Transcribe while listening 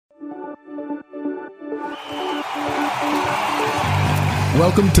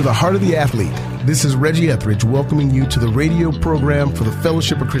Welcome to the Heart of the Athlete. This is Reggie Etheridge welcoming you to the radio program for the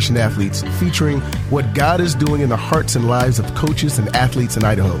Fellowship of Christian Athletes, featuring what God is doing in the hearts and lives of coaches and athletes in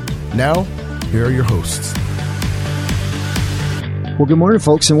Idaho. Now, here are your hosts. Well, good morning,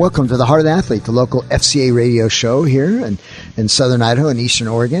 folks, and welcome to the Heart of the Athlete, the local FCA radio show here in Southern Idaho and Eastern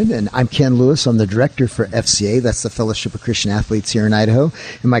Oregon. And I'm Ken Lewis. I'm the director for FCA. That's the Fellowship of Christian Athletes here in Idaho.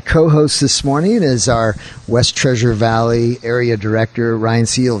 And my co-host this morning is our West Treasure Valley area director, Ryan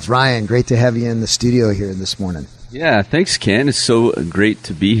Seals. Ryan, great to have you in the studio here this morning. Yeah, thanks, Ken. It's so great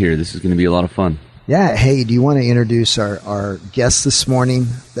to be here. This is going to be a lot of fun. Yeah. Hey, do you want to introduce our guest this morning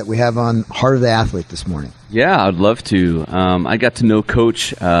that we have on Heart of the Athlete this morning? Yeah, I'd love to. I got to know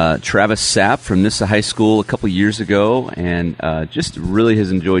Coach Travis Sapp from Nissa High School a couple years ago, and just really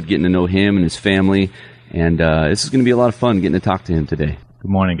has enjoyed getting to know him and his family. And this is going to be a lot of fun getting to talk to him today.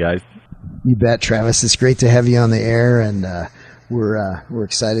 Good morning, guys. You bet, Travis. It's great to have you on the air, and we're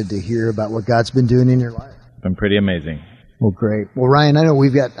excited to hear about what God's been doing in your life. It's been pretty amazing. Well, great. Well, Ryan, I know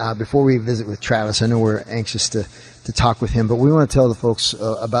we've got, before we visit with Travis, I know we're anxious to talk with him, but we want to tell the folks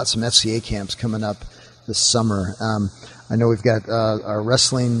about some FCA camps coming up this summer. I know we've got our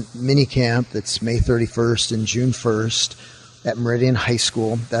wrestling mini camp that's May 31st and June 1st at Meridian High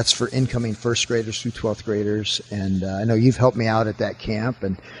School. That's for incoming first graders through 12th graders. And I know you've helped me out at that camp,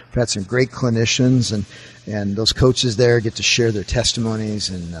 and we've had some great clinicians, and those coaches there get to share their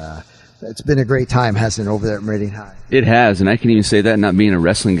testimonies, and it's been a great time, hasn't it, over there at Meridian High? It has, and I can even say that, not being a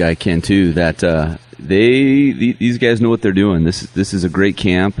wrestling guy, Ken, too, that these guys know what they're doing. This is a great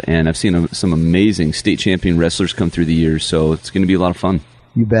camp, and I've seen some amazing state champion wrestlers come through the years, so it's going to be a lot of fun.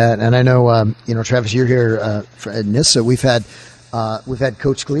 You bet. And I know, Travis, you're here at Nissa. We've had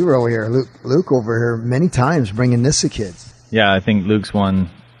Coach Cleaver over here, Luke over here many times bringing Nissa kids. Yeah, I think Luke's won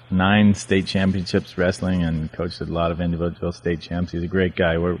 9 state championships wrestling and coached a lot of individual state champs. He's a great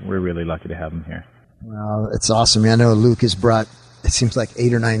guy. We're really lucky to have him here. Well, it's awesome. I know Luke has brought, it seems like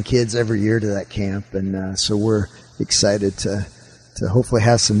 8 or 9 kids every year to that camp, and so we're excited to hopefully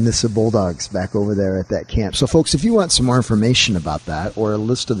have some Nissa Bulldogs back over there at that camp. So, folks, if you want some more information about that or a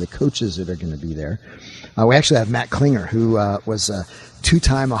list of the coaches that are going to be there, we actually have Matt Klinger, who was a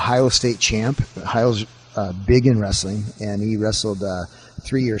 2-time Ohio State champ. Ohio's big in wrestling, and he wrestled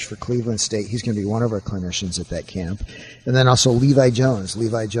 3 years for Cleveland State. He's going to be one of our clinicians at that camp. And then also Levi Jones.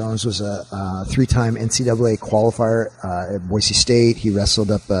 Levi Jones was a 3-time NCAA qualifier at Boise State. He wrestled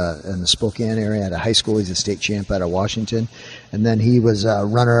up in the Spokane area at a high school. He's a state champ out of Washington. And then he was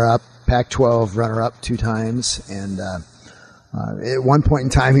runner-up, Pac-12 runner-up 2 times. And at one point in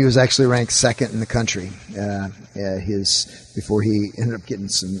time, he was actually ranked 2nd in the country before he ended up getting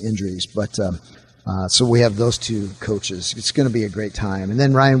some injuries. But so we have those 2 coaches. It's going to be a great time. And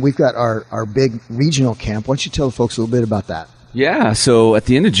then, Ryan, we've got our big regional camp. Why don't you tell the folks a little bit about that? Yeah, so at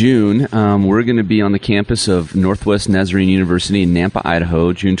the end of June, we're going to be on the campus of Northwest Nazarene University in Nampa,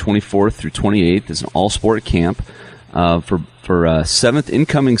 Idaho, June 24th through 28th. It's an all-sport camp for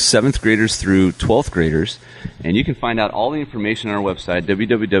incoming 7th graders through 12th graders. And you can find out all the information on our website,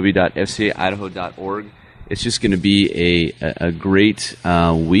 www.fcaidaho.org. It's just going to be a great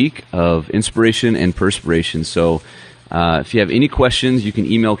week of inspiration and perspiration. So if you have any questions, you can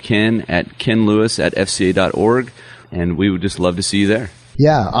email Ken at kenlewis@fca.org, and we would just love to see you there.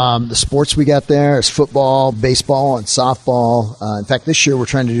 Yeah, the sports we got there is football, baseball, and softball. In fact, this year we're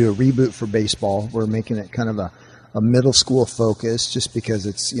trying to do a reboot for baseball. We're making it kind of a middle school focus just because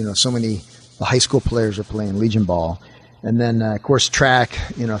it's, so many the high school players are playing Legion ball. And then, of course, track,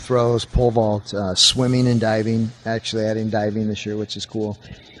 throws, pole vault, swimming and diving, actually adding diving this year, which is cool.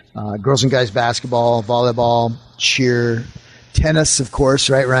 Girls and guys basketball, volleyball, cheer, tennis, of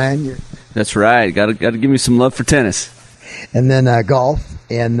course, right, Ryan? That's right. Got to give me some love for tennis. And then golf,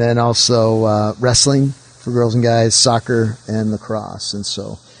 and then also wrestling for girls and guys, soccer, and lacrosse. And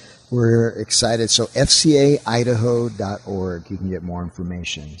so we're excited. So fcaidaho.org, you can get more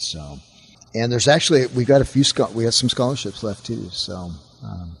information. So. And there's actually, we have some scholarships left too. So,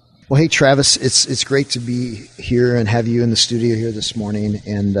 well, hey, Travis, it's great to be here and have you in the studio here this morning.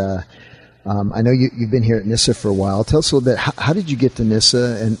 And I know you've been here at Nissa for a while. Tell us a little bit. How did you get to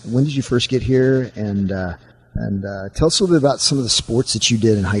Nissa, and when did you first get here? And tell us a little bit about some of the sports that you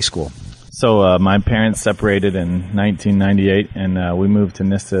did in high school. So my parents separated in 1998, and we moved to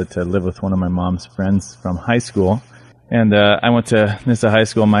Nissa to live with one of my mom's friends from high school. And I went to Nissa High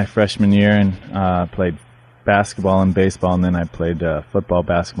School my freshman year and played basketball and baseball, and then I played football,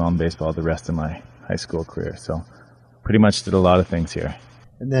 basketball, and baseball the rest of my high school career. So pretty much did a lot of things here.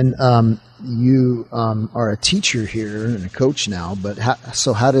 And then you are a teacher here and a coach now. But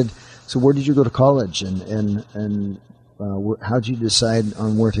so where did you go to college, and how'd you decide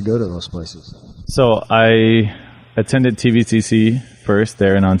on where to go to those places? So I attended TVCC first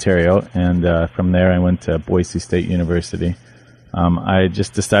there in Ontario, and from there I went to Boise State University. I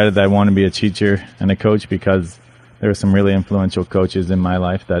just decided that I wanted to be a teacher and a coach because there were some really influential coaches in my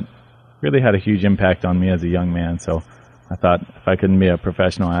life that really had a huge impact on me as a young man. So I thought if I couldn't be a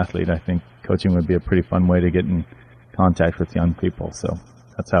professional athlete, I think coaching would be a pretty fun way to get in contact with young people. So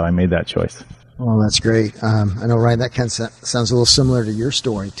that's how I made that choice. Well, that's great. I know, Ryan, that kind of sounds a little similar to your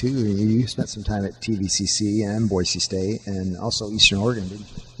story, too. You spent some time at TVCC and Boise State and also Eastern Oregon, didn't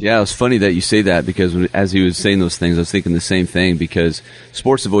you? Yeah, it was funny that you say that because as he was saying those things, I was thinking the same thing because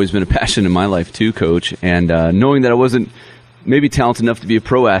sports have always been a passion in my life too, Coach. And knowing that I wasn't maybe talented enough to be a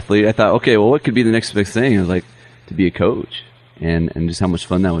pro athlete, I thought, okay, well, what could be the next big thing? I was like, to be a coach and just how much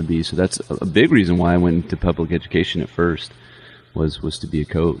fun that would be. So that's a big reason why I went into public education at first was to be a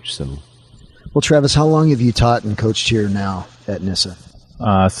coach. So. Well, Travis, how long have you taught and coached here now at Nissa?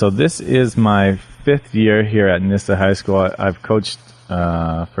 So this is my 5th year here at Nissa High School. I've coached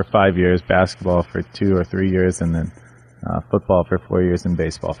for 5 years, basketball for 2 or 3 years, and then football for 4 years and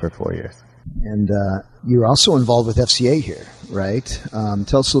baseball for 4 years. And you're also involved with FCA here, right?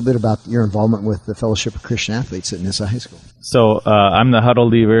 Tell us a little bit about your involvement with the Fellowship of Christian Athletes at Nissa High School. So I'm the huddle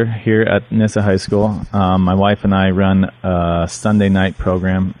leader here at Nissa High School. My wife and I run a Sunday night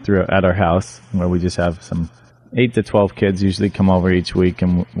program at our house where we just have some 8 to 12 kids usually come over each week,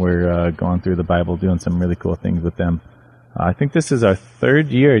 and we're going through the Bible, doing some really cool things with them. I think this is our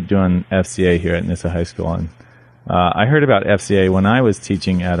 3rd year doing FCA here at Nissa High School, and I heard about FCA when I was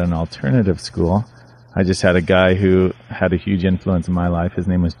teaching at an alternative school. I just had a guy who had a huge influence in my life. His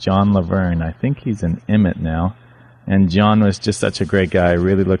name was John Laverne. I think he's in Emmett now. And John was just such a great guy. I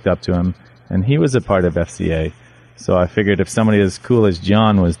really looked up to him. And he was a part of FCA. So I figured if somebody as cool as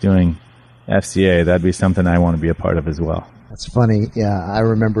John was doing FCA, that'd be something I want to be a part of as well. That's funny. Yeah, I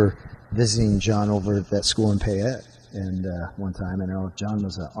remember visiting John over at that school in Payette. And one time, I know John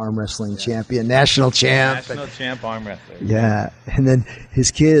was an arm wrestling champion, national champ. National champ arm wrestler. Yeah, and then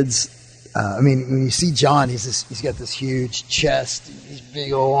his kids, when you see John, he's got this huge chest, these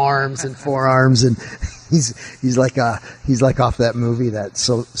big old arms and forearms, and he's like off that movie, that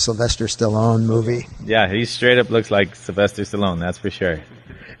Sylvester Stallone movie. Yeah, he straight up looks like Sylvester Stallone, that's for sure.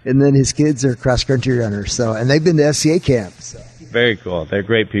 And then his kids are cross-country runners, and they've been to FCA camp. So. Very cool. They're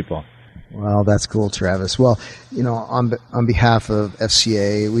great people. Well, that's cool, Travis. Well, on behalf of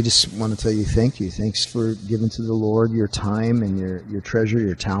FCA, we just want to tell you thank you. Thanks for giving to the Lord your time and your treasure,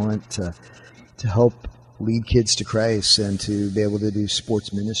 your talent to help lead kids to Christ and to be able to do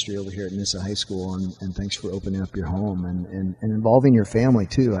sports ministry over here at Nissa High School. And thanks for opening up your home and involving your family,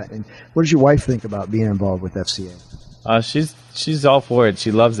 too. And what does your wife think about being involved with FCA? She's all for it.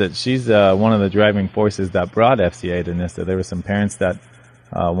 She loves it. She's one of the driving forces that brought FCA to Nissa. There were some parents that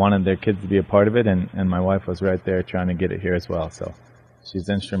wanted their kids to be a part of it, and my wife was right there trying to get it here as well. So she's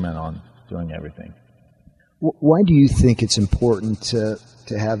instrumental in doing everything. Why do you think it's important to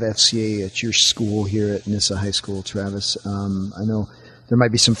have FCA at your school here at Nissa High School, Travis? I know there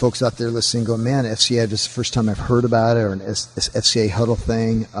might be some folks out there listening going, man, FCA, this is the first time I've heard about it, or an FCA huddle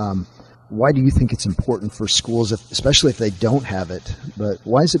thing. Why do you think it's important for schools, especially if they don't have it? But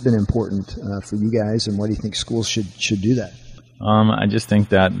why has it been important for you guys, and why do you think schools should do that? I just think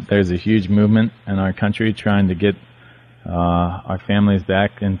that there's a huge movement in our country trying to get our families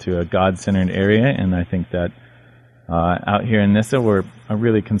back into a God-centered area, and I think that out here in Nissa, we're a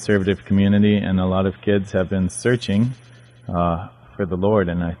really conservative community, and a lot of kids have been searching for the Lord,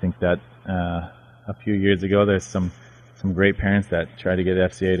 and I think that a few years ago there's some great parents that try to get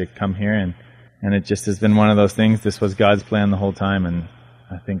FCA to come here, and it just has been one of those things. This was God's plan the whole time, and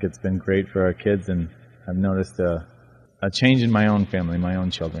I think it's been great for our kids, and I've noticed a change in my own family, my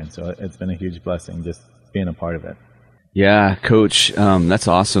own children. So it's been a huge blessing just being a part of it. Yeah, Coach, that's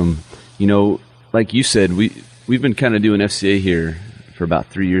awesome. Like you said, we've been kind of doing FCA here for about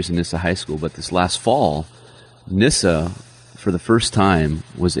 3 years in Nissa High School, but this last fall, Nissa, for the first time,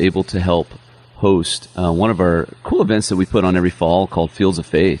 was able to help host one of our cool events that we put on every fall called Fields of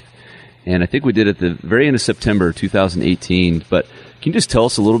Faith. And I think we did it at the very end of September 2018. But can you just tell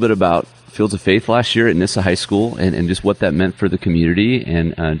us a little bit about Fields of Faith last year at Nissa High School and just what that meant for the community,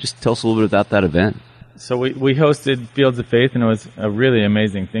 and just tell us a little bit about that event. So we hosted Fields of Faith, and it was a really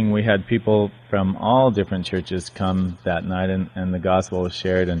amazing thing. We had people from all different churches come that night, and the gospel was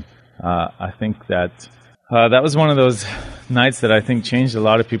shared. And I think that that was one of those nights that I think changed a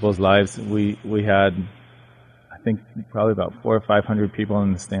lot of people's lives. We had, I think, probably about 400 or 500 people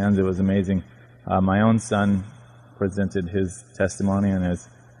in the stands. It was amazing. My own son presented his testimony and his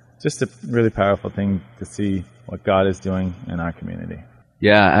just a really powerful thing to see what God is doing in our community.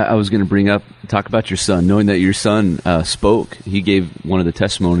 Yeah, I was going to talk about your son, knowing that your son spoke. He gave one of the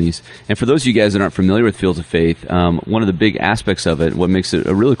testimonies. And for those of you guys that aren't familiar with Fields of Faith, one of the big aspects of it, what makes it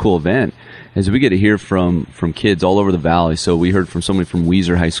a really cool event, is we get to hear from kids all over the valley. So we heard from somebody from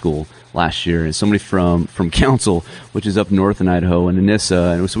Weiser High School last year, and somebody from Council, which is up north in Idaho, and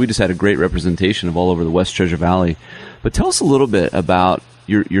Anissa. And so we just had a great representation of all over the West Treasure Valley. But tell us a little bit about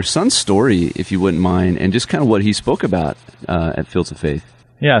your son's story, if you wouldn't mind, and just kind of what he spoke about at Fields of Faith.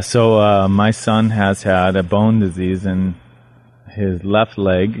 Yeah, so my son has had a bone disease in his left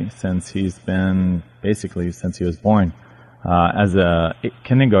leg since he was born. As a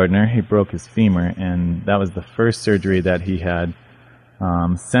kindergartner, he broke his femur, and that was the first surgery that he had.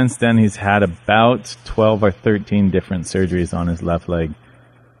 Since then, he's had about 12 or 13 different surgeries on his left leg.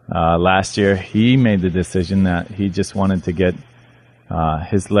 Last year, he made the decision that he just wanted to get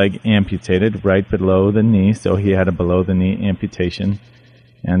his leg amputated right below the knee, so he had a below-the-knee amputation.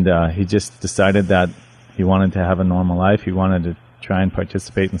 And he just decided that he wanted to have a normal life. He wanted to try and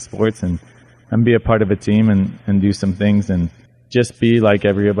participate in sports and be a part of a team and do some things and just be like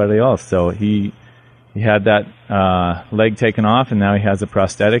everybody else. So he had that leg taken off, and now he has a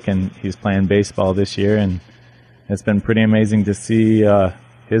prosthetic, and he's playing baseball this year. And it's been pretty amazing to see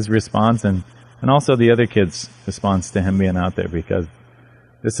his response and also the other kids' response to him being out there, because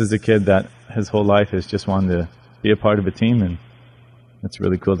this is a kid that his whole life has just wanted to be a part of a team, and it's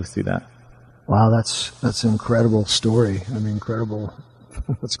really cool to see that. Wow, that's an incredible story. I mean, incredible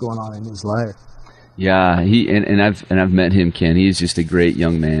what's going on in his life. Yeah, I've met him, Ken. He's just a great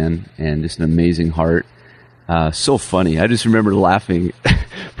young man and just an amazing heart. So funny. I just remember laughing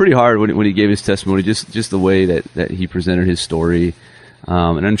pretty hard when he gave his testimony. Just the way that he presented his story,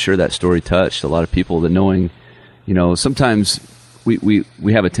 and I'm sure that story touched a lot of people. That knowing, sometimes we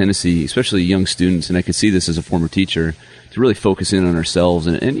have a tendency, especially young students, and I could see this as a former teacher, to really focus in on ourselves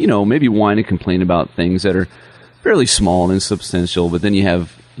and maybe whine and complain about things that are fairly small and insubstantial. But then you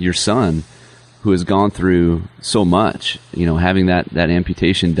have your son who has gone through so much, having that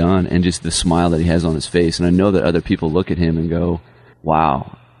amputation done, and just the smile that he has on his face. And I know that other people look at him and go,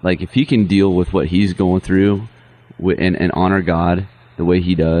 wow, like if he can deal with what he's going through and honor God the way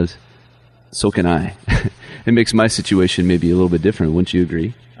he does, so can I. It makes my situation maybe a little bit different. Wouldn't you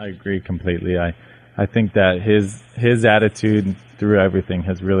agree? I agree completely. I think that his attitude through everything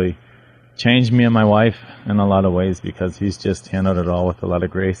has really changed me and my wife in a lot of ways, because he's just handled it all with a lot of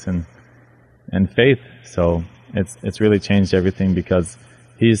grace and faith. So it's really changed everything, because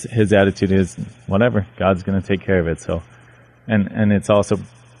his attitude is whatever, God's going to take care of it. So and it's also,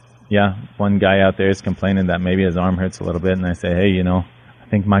 one guy out there is complaining that maybe his arm hurts a little bit, and I say, hey, I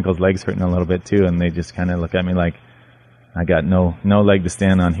think Michael's leg's hurting a little bit too, and they just kind of look at me like I got no leg to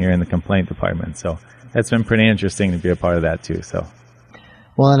stand on here in the complaint department. So it's been pretty interesting to be a part of that too. So,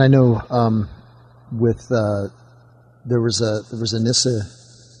 well, and I know there was a Nissa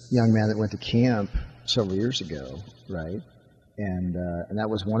young man that went to camp several years ago, right? And that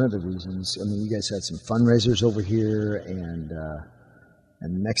was one of the reasons. I mean, you guys had some fundraisers over here, and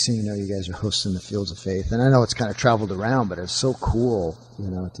next thing you know, you guys are hosting the Fields of Faith. And I know it's kind of traveled around, but it's so cool,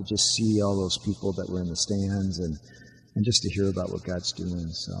 to just see all those people that were in the stands and just to hear about what God's doing.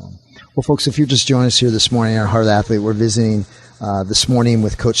 So, well, folks, if you're just joining us here this morning on Heart of the Athlete, we're visiting this morning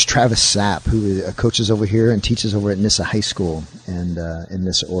with Coach Travis Sapp, who coaches over here and teaches over at Nissa High School and in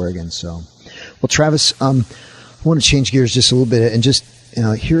Nissa, Oregon. So, well, Travis, I want to change gears just a little bit and just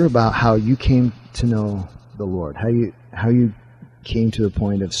hear about how you came to know the Lord, how you came to the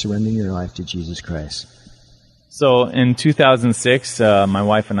point of surrendering your life to Jesus Christ. So in 2006, my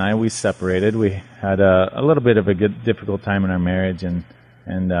wife and I, we separated. We had a little bit of a difficult time in our marriage, and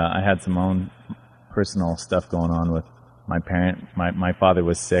I had some own personal stuff going on with my parent. My father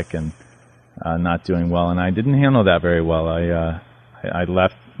was sick and not doing well, and I didn't handle that very well. I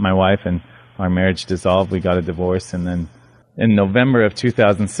left my wife, and our marriage dissolved. We got a divorce, and then in November of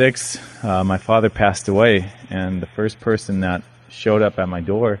 2006, my father passed away, and the first person that showed up at my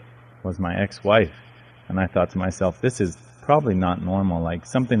door was my ex-wife. And I thought to myself, this is probably not normal. Like,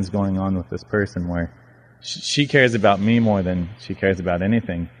 something's going on with this person where she cares about me more than she cares about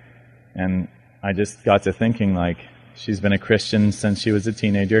anything. And I just got to thinking, like, she's been a Christian since she was a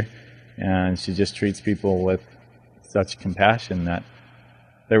teenager, and she just treats people with such compassion that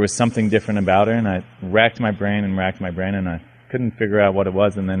there was something different about her. And I racked my brain, and I couldn't figure out what it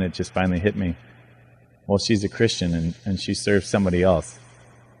was. And then it just finally hit me. Well, she's a Christian, and she serves somebody else.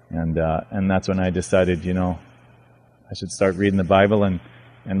 And that's when I decided, I should start reading the Bible and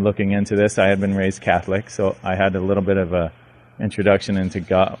looking into this. I had been raised Catholic, so I had a little bit of introduction into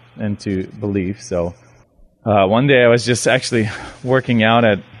God, into belief. So one day I was just actually working out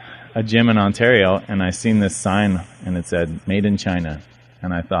at a gym in Ontario, and I seen this sign, and it said, "Made in China."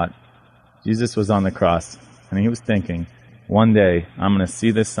 And I thought, Jesus was on the cross, and he was thinking, one day I'm going to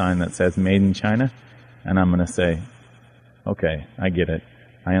see this sign that says "Made in China," and I'm going to say, okay, I get it.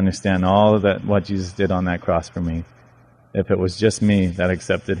 I understand all of that, what Jesus did on that cross for me. If it was just me that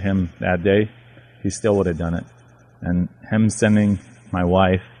accepted him that day, he still would have done it. And him sending my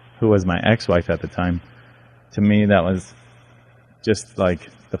wife, who was my ex-wife at the time, to me, that was just like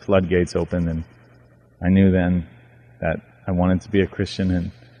the floodgates opened, and I knew then that I wanted to be a Christian,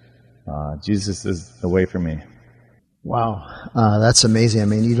 and Jesus is the way for me. Wow, that's amazing. I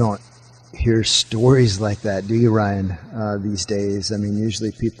mean, you don't hear stories like that, do you, Ryan, these days? I mean,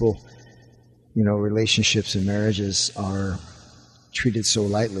 usually people, relationships and marriages are treated so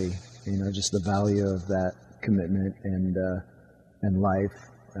lightly, just the value of that commitment and life.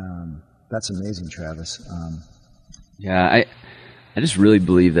 That's amazing, Travis. Yeah, I just really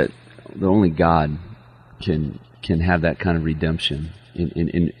believe that only God can have that kind of redemption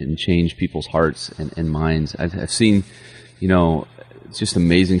and change people's hearts and minds. I've seen, it's just an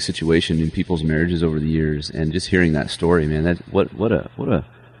amazing situation in people's marriages over the years, and just hearing that story, man, what an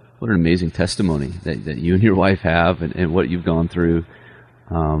amazing testimony that you and your wife have, and what you've gone through,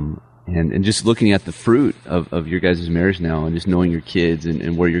 and just looking at the fruit of your guys' marriage now, and just knowing your kids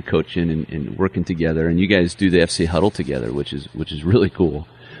and where you're coaching and working together, and you guys do the FC Huddle together, which is really cool.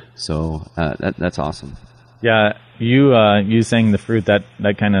 So that's awesome. Yeah, you saying the fruit, that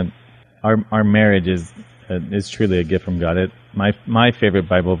kind of our marriage is truly a gift from God. My favorite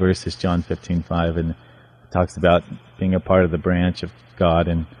Bible verse is John 15:5, and it talks about being a part of the branch of God,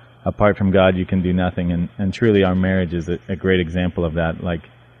 and apart from God you can do nothing. And truly our marriage is a great example of that. Like,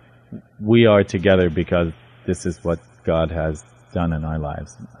 we are together because this is what God has done in our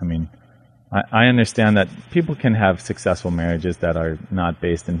lives. I mean, I understand that people can have successful marriages that are not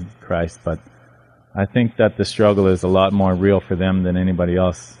based in Christ, but I think that the struggle is a lot more real for them than anybody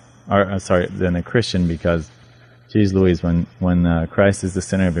else, than a Christian, because, geez Louise, when Christ is the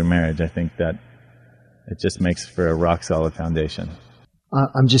center of your marriage, I think that it just makes for a rock-solid foundation.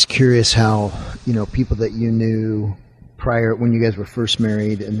 I'm just curious how, people that you knew prior, when you guys were first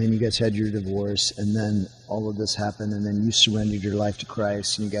married, and then you guys had your divorce, and then all of this happened, and then you surrendered your life to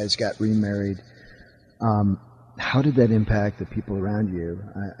Christ, and you guys got remarried. How did that impact the people around you?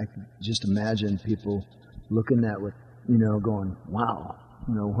 I could just imagine people looking at with, going, wow,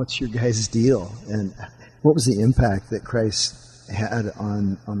 what's your guys' deal? And what was the impact that Christ had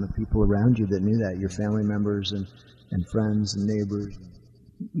on the people around you that knew that, your family members and friends and neighbors?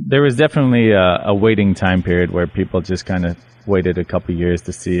 There was definitely a waiting time period where people just kind of waited a couple years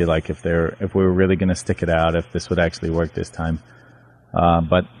to see, like, if we were really going to stick it out, if this would actually work this time.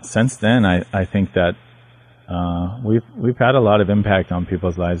 But since then, I think that we've had a lot of impact on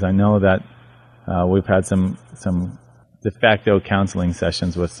people's lives. I know that we've had some de facto counseling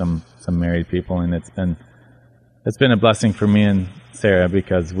sessions with some married people, and it's been a blessing for me and Sarah,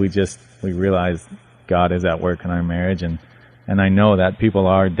 because we realize God is at work in our marriage, and I know that people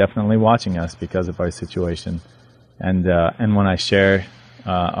are definitely watching us because of our situation. And when I share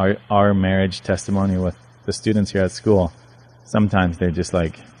our marriage testimony with the students here at school, sometimes they're just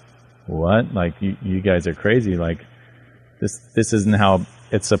like, what? Like, you guys are crazy. Like, this isn't how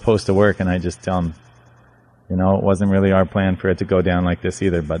it's supposed to work. And I just tell them, it wasn't really our plan for it to go down like this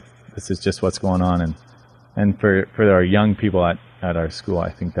either, but this is just what's going on. And for our young people at our school,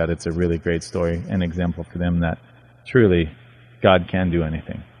 I think that it's a really great story, an example for them that truly God can do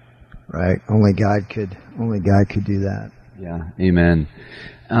anything. Right. Only God could do that. Yeah. Amen.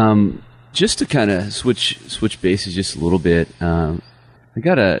 Just to kind of switch bases just a little bit, I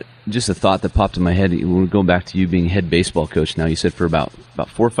got a thought that popped in my head. We're going back to you being head baseball coach now. You said for about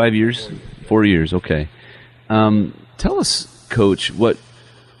 4 or 5 years? 4 years, okay. Tell us, Coach, what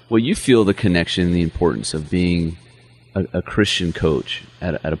you feel the connection and the importance of being a Christian coach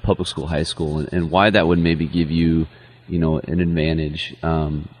at a public school, high school, and why that would maybe give you, an advantage,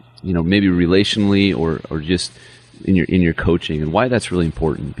 maybe relationally or just in your coaching, and why that's really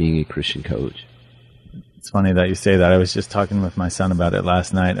important, being a Christian coach. It's funny that you say that. I was just talking with my son about it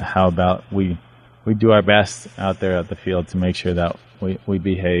last night, how about we do our best out there at the field to make sure that we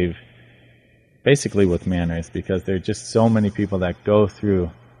behave basically with manners, because there are just so many people that go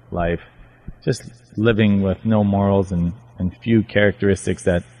through life just living with no morals and few characteristics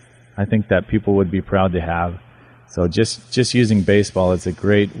that I think that people would be proud to have. So just using baseball is a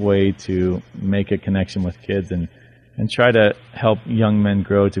great way to make a connection with kids and try to help young men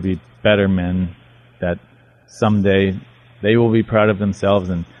grow to be better men that someday they will be proud of themselves,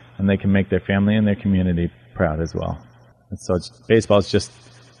 and they can make their family and their community proud as well. And so baseball is just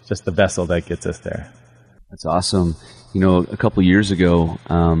the vessel that gets us there. That's awesome. A couple years ago,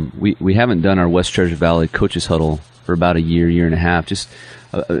 we haven't done our West Treasure Valley Coaches Huddle for about a year and a half. Just,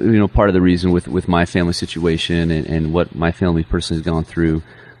 part of the reason with my family situation and what my family personally has gone through.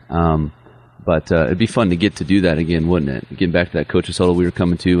 But it'd be fun to get to do that again, wouldn't it? Getting back to that Coaches Huddle we were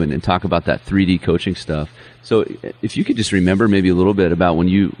coming to and talk about that 3D coaching stuff. So if you could just remember maybe a little bit about when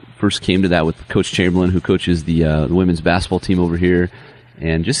you first came to that with Coach Chamberlain, who coaches the women's basketball team over here,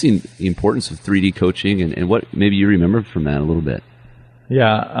 and just the importance of 3D coaching and what maybe you remember from that a little bit.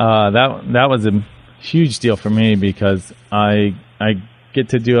 Yeah, that was a huge deal for me because I get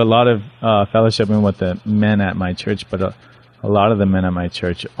to do a lot of fellowshipping with the men at my church, but a lot of the men at my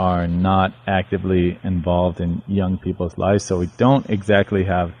church are not actively involved in young people's lives, so we don't exactly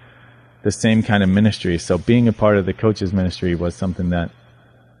have the same kind of ministry. So being a part of the coaches ministry was something that,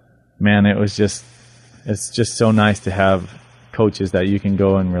 man, it's just so nice to have coaches that you can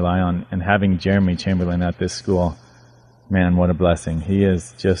go and rely on. And having Jeremy Chamberlain at this school, man, what a blessing. He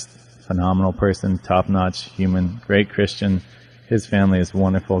is just a phenomenal person, top-notch human, great Christian. His family is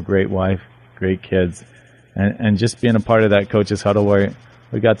wonderful, great wife, great kids. And just being a part of that coaches huddle where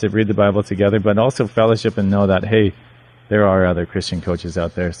we got to read the Bible together, but also fellowship and know that, hey, there are other Christian coaches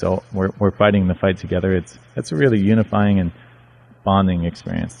out there, so we're fighting the fight together. It's a really unifying and bonding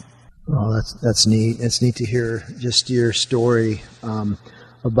experience. Oh, that's neat. It's neat to hear just your story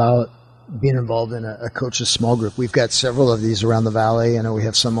about being involved in a coach's small group. We've got several of these around the valley. I know we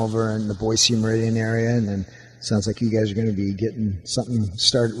have some over in the Boise Meridian area, and then it sounds like you guys are going to be getting something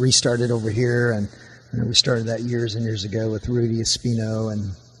restarted over here. And we started that years and years ago with Rudy Espino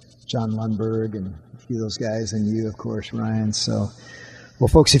and John Lundberg and a few of those guys, and you, of course, Ryan. So, well,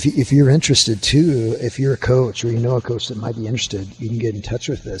 folks, if you're interested too, if you're a coach or you know a coach that might be interested, you can get in touch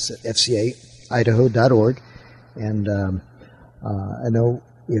with us at fcaidaho.org. And I know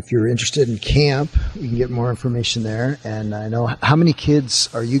if you're interested in camp, you can get more information there. And I know, how many kids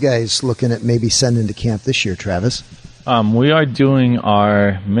are you guys looking at maybe sending to camp this year, Travis? We are doing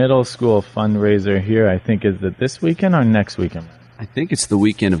our middle school fundraiser here. I think, is it this weekend or next weekend? I think it's the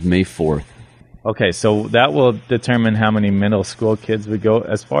weekend of May 4th. Okay, so that will determine how many middle school kids we go.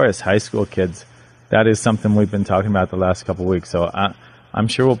 As far as high school kids, that is something we've been talking about the last couple of weeks. So I'm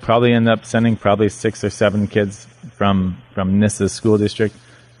sure we'll probably end up sending probably 6 or 7 kids from NISA's school district.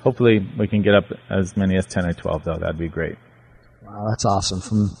 Hopefully we can get up as many as 10 or 12, though. That'd be great. Wow, that's awesome.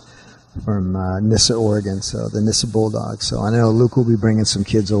 From NISA, Oregon, so the NISA Bulldogs. So I know Luke will be bringing some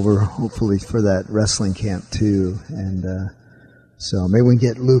kids over, hopefully, for that wrestling camp, too. And so maybe we can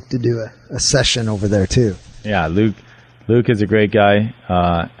get Luke to do a session over there, too. Yeah, Luke is a great guy.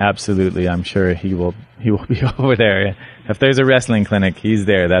 Absolutely, I'm sure he will be over there. If there's a wrestling clinic, he's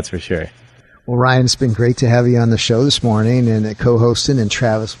there, that's for sure. Well, Ryan, it's been great to have you on the show this morning and co-hosting. And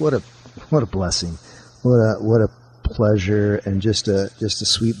Travis, what a blessing. What a pleasure and just a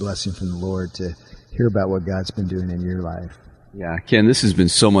sweet blessing from the Lord to hear about what God's been doing in your life. Yeah, Ken, this has been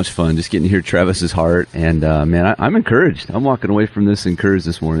so much fun, just getting to hear Travis's heart, and man, I'm encouraged. I'm walking away from this encouraged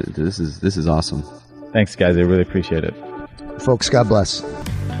this morning. This is awesome. Thanks, guys. I really appreciate it. Folks, God bless.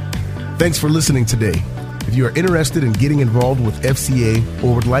 Thanks for listening today. If you are interested in getting involved with FCA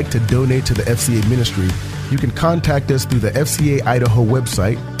or would like to donate to the FCA ministry, you can contact us through the FCA Idaho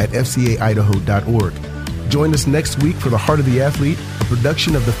website at fcaidaho.org. Join us next week for The Heart of the Athlete, a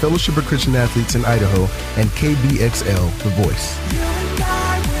production of the Fellowship of Christian Athletes in Idaho and KBXL, The Voice.